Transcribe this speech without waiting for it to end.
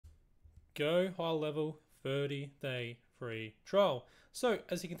Go High Level 30-day free trial. So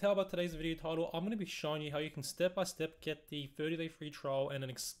as you can tell by today's video title, I'm going to be showing you how you can step by step get the 30-day free trial and an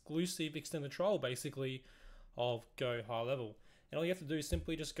exclusive extended trial basically of Go High Level. And all you have to do is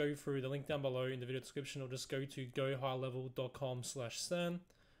simply just go through the link down below in the video description, or just go to gohighlevel.com/sen.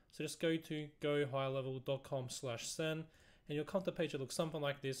 So just go to gohighlevel.com/sen and you'll come to a page that looks something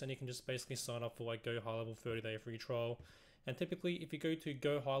like this, and you can just basically sign up for like Go High Level 30-day free trial. And typically if you go to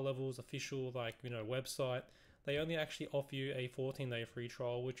Go High Level's official website, they only actually offer you a 14-day free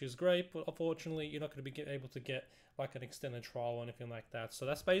trial, which is great, but unfortunately you're not going to be able to get like an extended trial or anything like that. So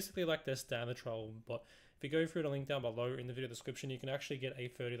that's basically like their standard trial. But if you go through the link down below in the video description, you can actually get a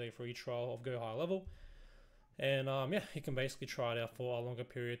 30-day free trial of Go High Level. And yeah, you can basically try it out for a longer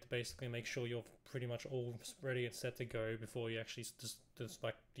period to basically make sure you're pretty much all ready and set to go before you actually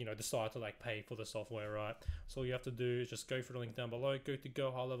decide to like pay for the software, right? So all you have to do is just go through the link down below, go to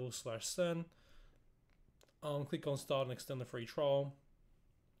GoHighLevel/sen, click on start and extend the free trial,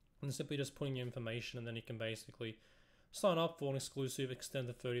 and simply just put in your information, and then you can basically sign up for an exclusive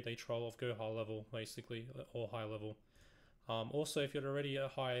extended 30-day trial of Go High Level, basically, or High Level. Also, if you're already a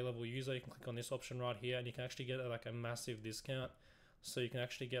high level user, you can click on this option right here, and you can actually get like a massive discount. So you can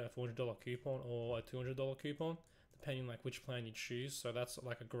actually get a $400 coupon or a $200 coupon, depending like which plan you choose. So that's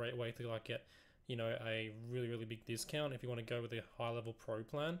like a great way to like get, a really big discount if you want to go with the high level pro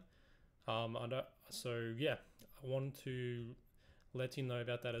plan. So yeah, I want to let you know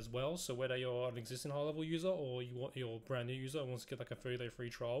about that as well. So whether you're an existing high level user or you're a brand new user and wants to get like a 30-day free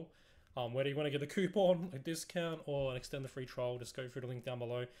trial, whether you want to get a coupon, a discount, or an extended free trial, just go through the link down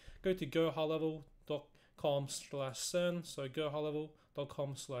below. Go to gohighlevel.com/sen. So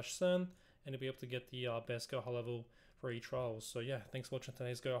gohighlevel.com/sen, and you'll be able to get the best Go High Level free trials. So yeah, thanks for watching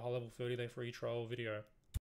today's Go High Level 30-day free trial video.